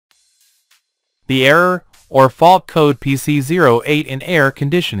The error or fault code PC08 in air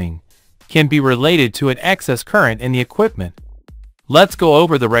conditioning can be related to an excess current in the equipment. Let's go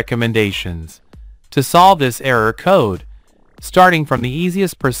over the recommendations to solve this error code, starting from the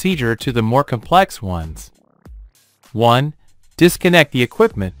easiest procedure to the more complex ones. 1. Disconnect the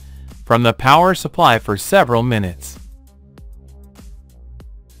equipment from the power supply for several minutes.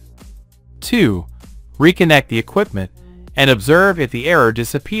 2. Reconnect the equipment and observe if the error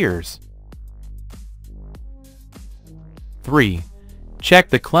disappears. 3. Check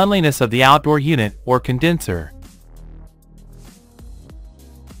the cleanliness of the outdoor unit or condenser.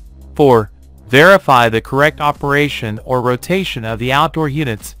 4. Verify the correct operation or rotation of the outdoor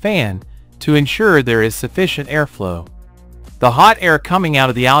unit's fan to ensure there is sufficient airflow. The hot air coming out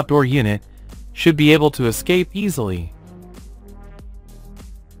of the outdoor unit should be able to escape easily.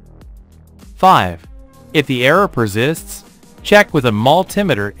 5. If the error persists, check with a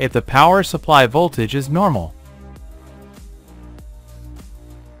multimeter if the power supply voltage is normal.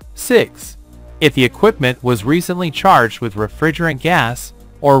 6. If the equipment was recently charged with refrigerant gas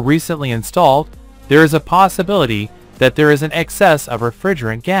or recently installed, there is a possibility that there is an excess of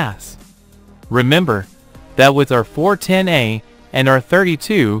refrigerant gas. Remember that with our 410A and our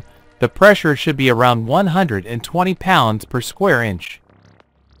 32, the pressure should be around 120 pounds per square inch.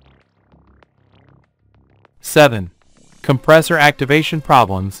 7. Compressor activation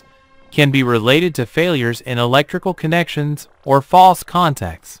problems can be related to failures in electrical connections or false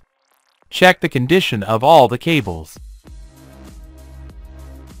contacts. Check the condition of all the cables.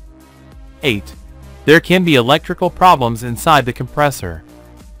 8. There can be electrical problems inside the compressor.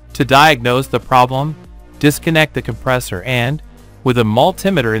 To diagnose the problem, disconnect the compressor and, with a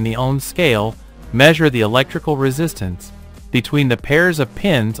multimeter in the ohm scale, measure the electrical resistance between the pairs of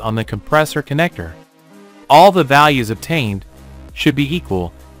pins on the compressor connector. All the values obtained should be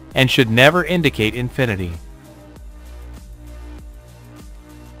equal and should never indicate infinity.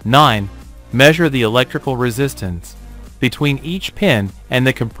 9. Measure the electrical resistance between each pin and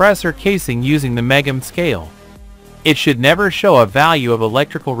the compressor casing using the megohm scale. It should never show a value of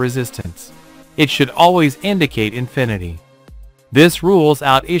electrical resistance. It should always indicate infinity. This rules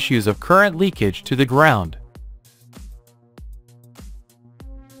out issues of current leakage to the ground.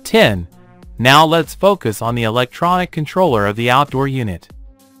 10. Now let's focus on the electronic controller of the outdoor unit.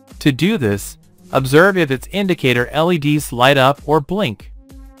 To do this, observe if its indicator LEDs light up or blink.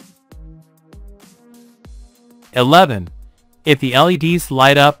 11. If the LEDs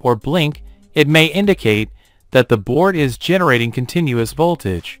light up or blink, it may indicate that the board is generating continuous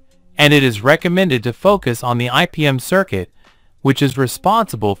voltage, and it is recommended to focus on the IPM circuit, which is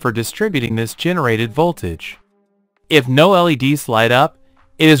responsible for distributing this generated voltage. If no LEDs light up,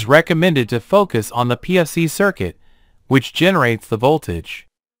 it is recommended to focus on the PFC circuit, which generates the voltage.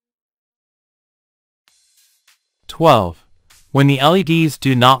 12. When the LEDs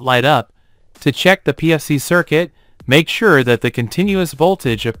do not light up, to check the PFC circuit, make sure that the continuous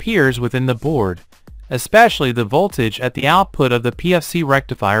voltage appears within the board, especially the voltage at the output of the PFC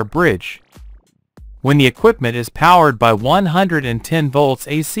rectifier bridge. When the equipment is powered by 110 volts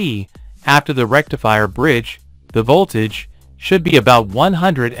AC after the rectifier bridge, the voltage should be about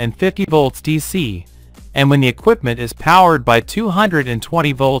 150 volts DC, and when the equipment is powered by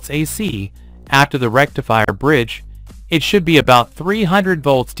 220 volts AC after the rectifier bridge, it should be about 300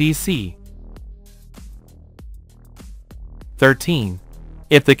 volts DC. 13.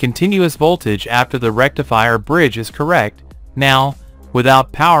 If the continuous voltage after the rectifier bridge is correct, now,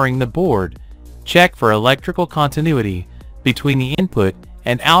 without powering the board, check for electrical continuity between the input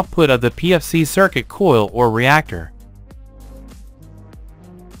and output of the PFC circuit coil or reactor.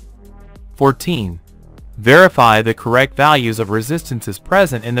 14. Verify the correct values of resistances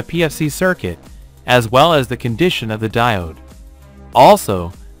present in the PFC circuit, as well as the condition of the diode.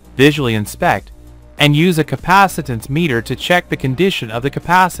 Also, visually inspect and use a capacitance meter to check the condition of the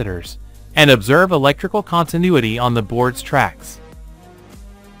capacitors and observe electrical continuity on the board's tracks.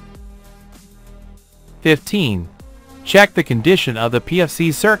 15. Check the condition of the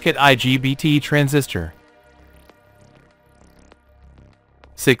PFC circuit IGBT transistor.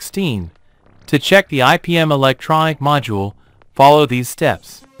 16. To check the IPM electronic module, follow these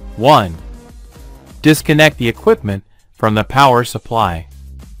steps. 1. Disconnect the equipment from the power supply.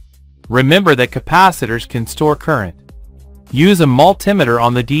 Remember that capacitors can store current. Use a multimeter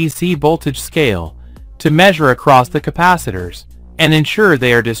on the DC voltage scale to measure across the capacitors and ensure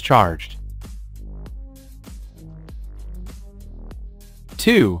they are discharged.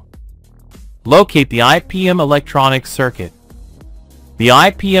 2. Locate the IPM electronic circuit. The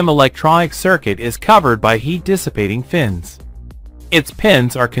IPM electronic circuit is covered by heat dissipating fins. Its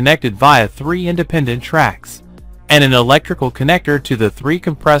pins are connected via 3 independent tracks and an electrical connector to the 3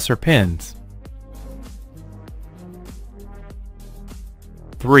 compressor pins.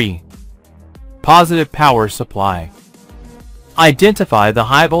 3. Positive power supply. Identify the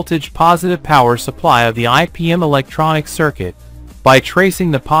high-voltage positive power supply of the IPM electronic circuit by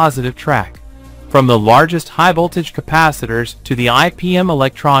tracing the positive track from the largest high-voltage capacitors to the IPM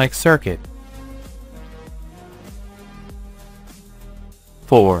electronic circuit.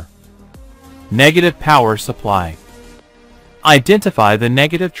 4. Negative power supply. Identify the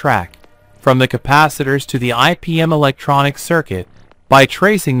negative track from the capacitors to the IPM electronic circuit by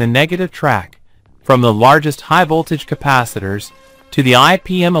tracing the negative track from the largest high-voltage capacitors to the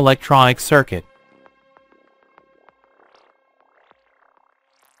IPM electronic circuit.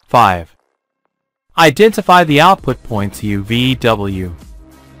 5. Identify the output points U, V, W.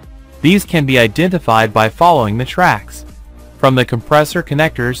 These can be identified by following the tracks from the compressor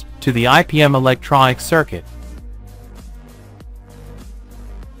connectors to the IPM electronic circuit.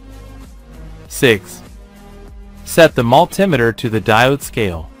 6. Set the multimeter to the diode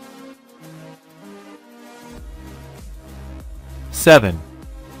scale. 7.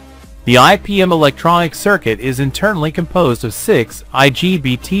 The IPM electronic circuit is internally composed of 6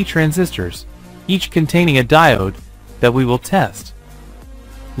 IGBT transistors, each containing a diode that we will test.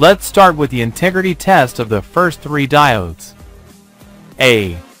 Let's start with the integrity test of the first 3 diodes.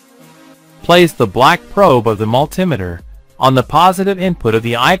 A. Place the black probe of the multimeter on the positive input of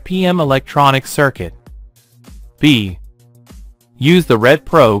the IPM electronic circuit. B. Use the red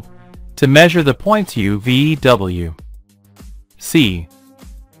probe to measure the points U, V, W. C.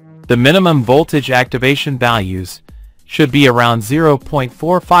 The minimum voltage activation values should be around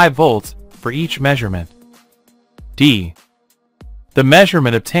 0.45 volts for each measurement. D. The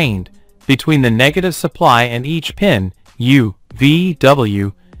measurement obtained between the negative supply and each pin U, V,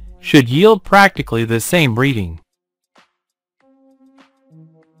 W should yield practically the same reading.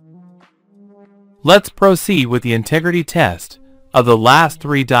 Let's proceed with the integrity test of the last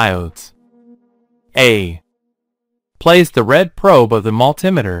 3 diodes. A. Place the red probe of the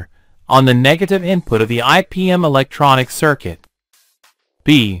multimeter on the negative input of the IPM electronic circuit.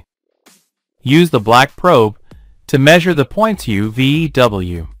 B. Use the black probe to measure the points U, V,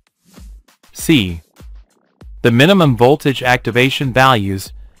 W. C. The minimum voltage activation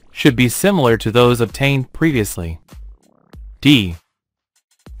values should be similar to those obtained previously. D.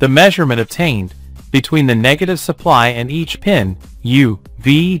 The measurement obtained between the negative supply and each pin U,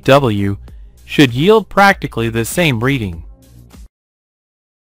 V, W should yield practically the same reading.